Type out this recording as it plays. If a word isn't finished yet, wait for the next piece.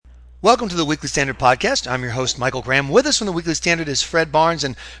Welcome to the Weekly Standard Podcast. I'm your host, Michael Graham. With us from the Weekly Standard is Fred Barnes.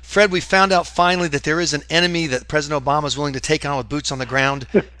 And Fred, we found out finally that there is an enemy that President Obama is willing to take on with boots on the ground.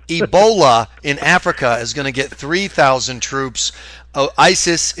 Ebola in Africa is going to get 3,000 troops.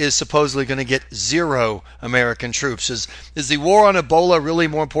 ISIS is supposedly going to get 0 American troops. Is the war on Ebola really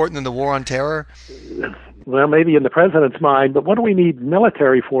more important than the war on terror? Well, maybe in the president's mind, but what do we need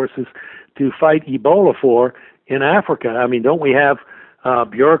military forces to fight Ebola for in Africa? I mean, don't we have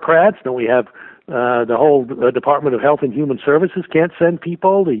bureaucrats? Don't we have the whole Department of Health and Human Services can't send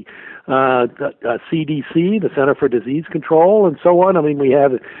people? The CDC, the Center for Disease Control, and so on. I mean, we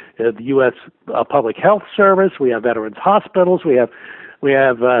have the U.S. Public Health Service. We have veterans hospitals. We have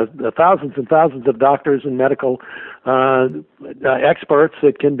thousands and thousands of doctors and medical experts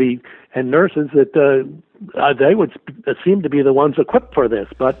that can be, and nurses that they would seem to be the ones equipped for this,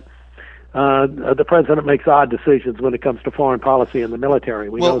 but the president makes odd decisions when it comes to foreign policy and the military.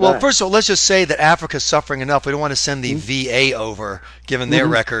 Well, first of all, let's just say that Africa's suffering enough. We don't want to send the VA over, given their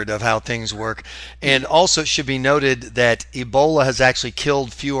record of how things work. And also it should be noted that Ebola has actually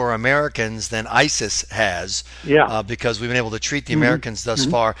killed fewer Americans than ISIS has, because we've been able to treat the Americans thus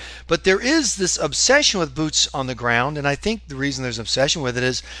far. But there is this obsession with boots on the ground, and I think the reason there's an obsession with it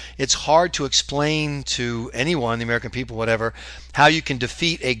is it's hard to explain to anyone, the American people, whatever, how you can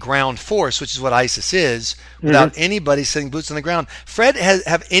defeat a ground force, which is what ISIS is, without anybody setting boots on the ground. Fred,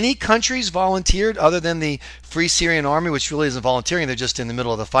 have any countries volunteered other than the Free Syrian Army, which really isn't volunteering, they're just in the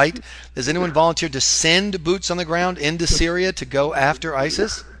middle of the fight? Has anyone volunteered to send boots on the ground into Syria to go after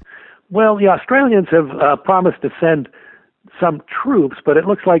ISIS? Well, the Australians have promised to send some troops, but it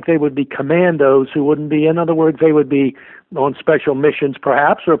looks like they would be commandos who wouldn't be, in other words, they would be on special missions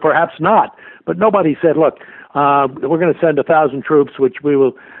perhaps, or perhaps not. But nobody said, look, we're going to send 1,000 troops, which we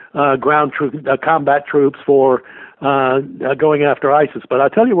will combat troops for going after ISIS. But I'll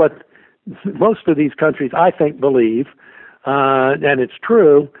tell you what, most of these countries, I think, believe, and it's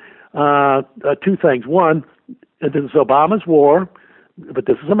true, two things. One, this is Obama's war, but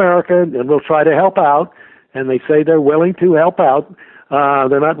this is America, and we'll try to help out. And they say they're willing to help out.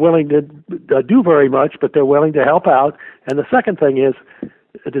 They're not willing to do very much, but they're willing to help out. And the second thing is,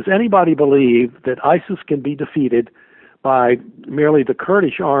 does anybody believe that ISIS can be defeated by merely the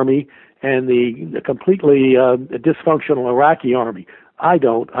Kurdish army and the completely dysfunctional Iraqi army? I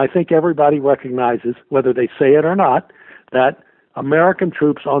don't. I think everybody recognizes, whether they say it or not, that American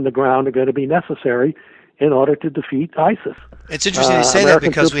troops on the ground are going to be necessary in order to defeat ISIS. It's interesting to say American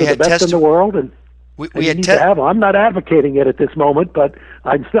that because we had the best in the world, and we had need to have them. I'm not advocating it at this moment, but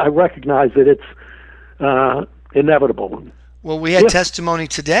I recognize that it's inevitable. Well, we had testimony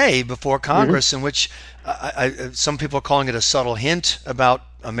today before Congress in which some people are calling it a subtle hint about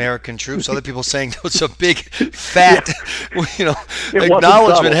American troops. Other people saying it's a big, fat,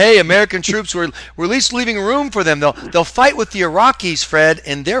 acknowledgement. Hey, American troops, we're at least leaving room for them. They'll fight with the Iraqis, Fred,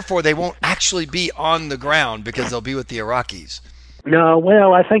 and therefore they won't actually be on the ground because they'll be with the Iraqis. No,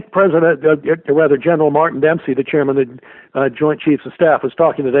 well, I think General Martin Dempsey, the chairman of the Joint Chiefs of Staff, was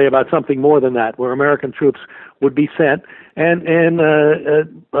talking today about something more than that, where American troops would be sent,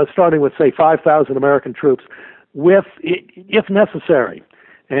 and starting with, say, 5,000 American troops, if necessary.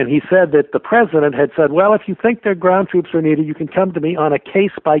 And he said that the president had said, well, if you think their ground troops are needed, you can come to me on a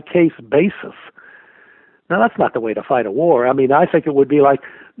case-by-case basis. Now, that's not the way to fight a war. I mean, I think it would be like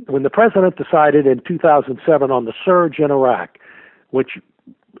when the president decided in 2007 on the surge in Iraq, which,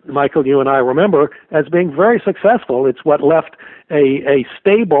 Michael, you and I remember as being very successful. It's what left a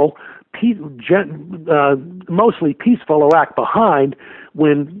stable, mostly peaceful Iraq behind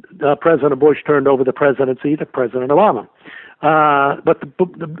when President Bush turned over the presidency to President Obama.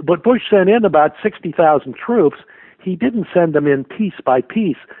 But Bush sent in about 60,000 troops. He didn't send them in piece by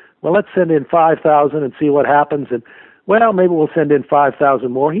piece. Well, let's send in 5,000 and see what happens. And, well, maybe we'll send in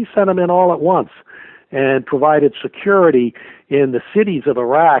 5,000 more. He sent them in all at once and provided security in the cities of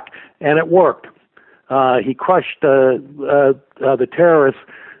Iraq, and it worked. He crushed the terrorists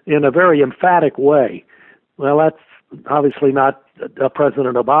in a very emphatic way. Well, that's obviously not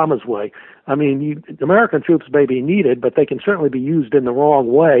President Obama's way. I mean, American troops may be needed, but they can certainly be used in the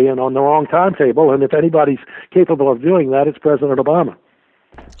wrong way and on the wrong timetable, and if anybody's capable of doing that, it's President Obama.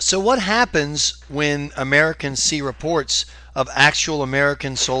 So what happens when Americans see reports of actual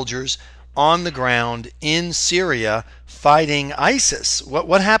American soldiers on the ground in Syria fighting ISIS?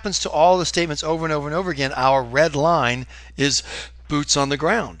 What happens to all the statements over and over and over again? Our red line is boots on the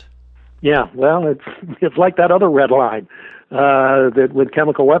ground. Yeah, well, it's like that other red line that when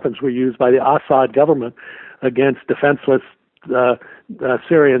chemical weapons were used by the Assad government against defenseless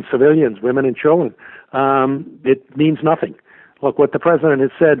Syrian civilians, women and children. It means nothing. Look, what the president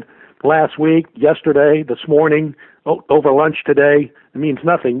has said last week, yesterday, this morning, over lunch today, it means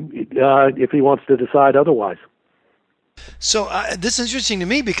nothing if he wants to decide otherwise. So this is interesting to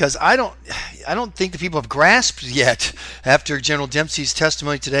me because I don't think the people have grasped yet, after General Dempsey's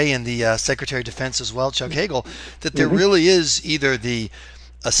testimony today and the Secretary of Defense as well, Chuck Hagel, that there really is either the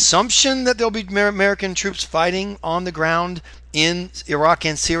assumption that there'll be American troops fighting on the ground in Iraq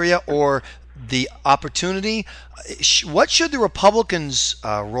and Syria, or the opportunity. What should the Republicans'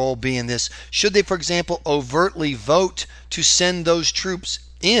 role be in this? Should they, for example, overtly vote to send those troops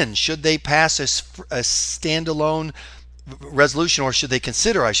in? Should they pass a standalone resolution, or should they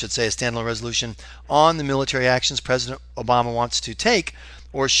consider, I should say, a standalone resolution on the military actions President Obama wants to take?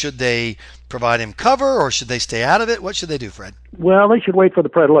 Or should they provide him cover, or should they stay out of it? What should they do, Fred? Well, they should wait for the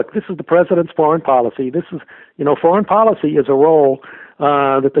president. Look, this is the president's foreign policy. This is, foreign policy is a role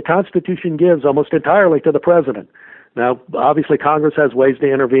that the Constitution gives almost entirely to the president. Now, obviously, Congress has ways to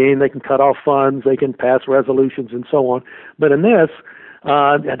intervene. They can cut off funds. They can pass resolutions and so on. But in this,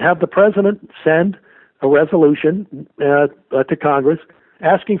 and have the president send a resolution to Congress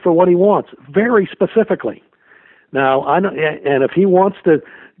asking for what he wants, very specifically. Now, and if he wants to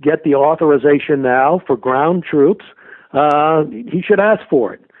get the authorization now for ground troops, he should ask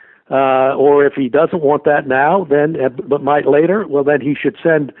for it. Or if he doesn't want that now, then but might later, well, then he should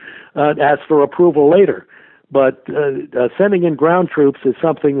ask for approval later. But sending in ground troops is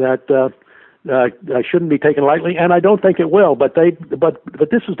something that shouldn't be taken lightly, and I don't think it will. But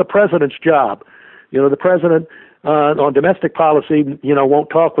this is the president's job. The president on domestic policy, won't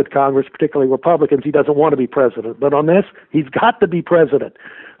talk with Congress, particularly Republicans. He doesn't want to be president. But on this, he's got to be president,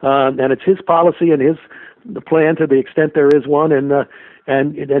 and it's his policy and his plan to the extent there is one. And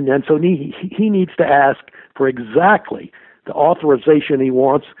so he needs to ask for exactly the authorization he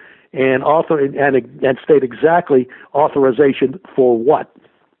wants, and state exactly authorization for what.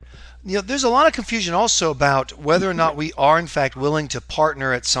 There's a lot of confusion also about whether or not we are, in fact, willing to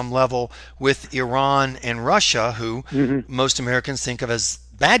partner at some level with Iran and Russia, who most Americans think of as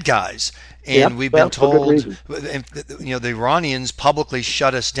bad guys. And we've been told, the Iranians publicly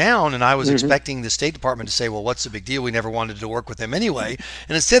shut us down, and I was expecting the State Department to say, well, what's the big deal? We never wanted to work with them anyway.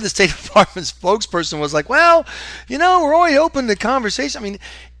 And instead, the State Department's spokesperson was like, well, we're already open to conversation. I mean,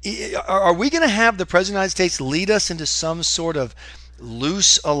 are we going to have the President of the United States lead us into some sort of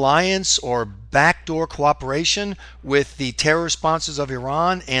loose alliance or backdoor cooperation with the terror responses of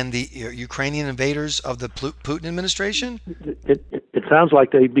Iran and the Ukrainian invaders of the Putin administration? It sounds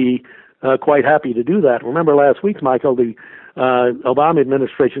like they'd be quite happy to do that. Remember last week, Michael, the Obama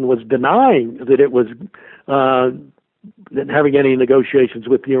administration was denying that it was having any negotiations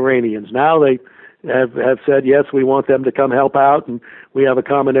with the Iranians. Now they have said, yes, we want them to come help out, and we have a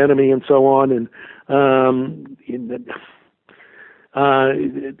common enemy and so on. And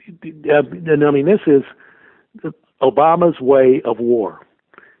this is Obama's way of war.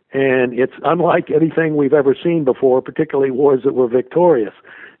 And it's unlike anything we've ever seen before, particularly wars that were victorious.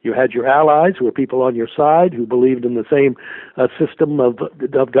 You had your allies, who were people on your side, who believed in the same system of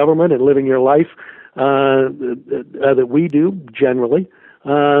government and living your life that we do, generally.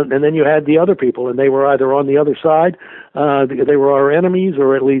 And then you had the other people, and they were either on the other side, they were our enemies,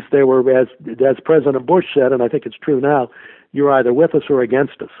 or at least they were, as President Bush said, and I think it's true now, you're either with us or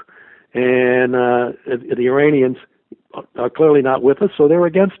against us. And the Iranians are clearly not with us, so they're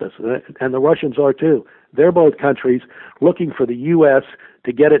against us. And the Russians are too. They're both countries looking for the U.S.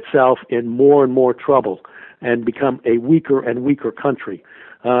 to get itself in more and more trouble and become a weaker and weaker country,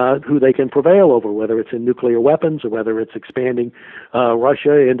 who they can prevail over, whether it's in nuclear weapons or whether it's expanding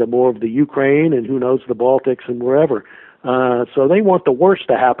Russia into more of the Ukraine and who knows, the Baltics and wherever. So they want the worst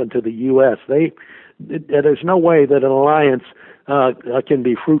to happen to the U.S. There's no way that an alliance can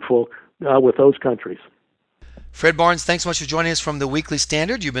be fruitful with those countries. Fred Barnes, thanks so much for joining us from the Weekly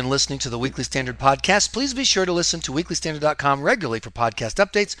Standard. You've been listening to the Weekly Standard podcast. Please be sure to listen to weeklystandard.com regularly for podcast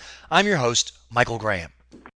updates. I'm your host, Michael Graham.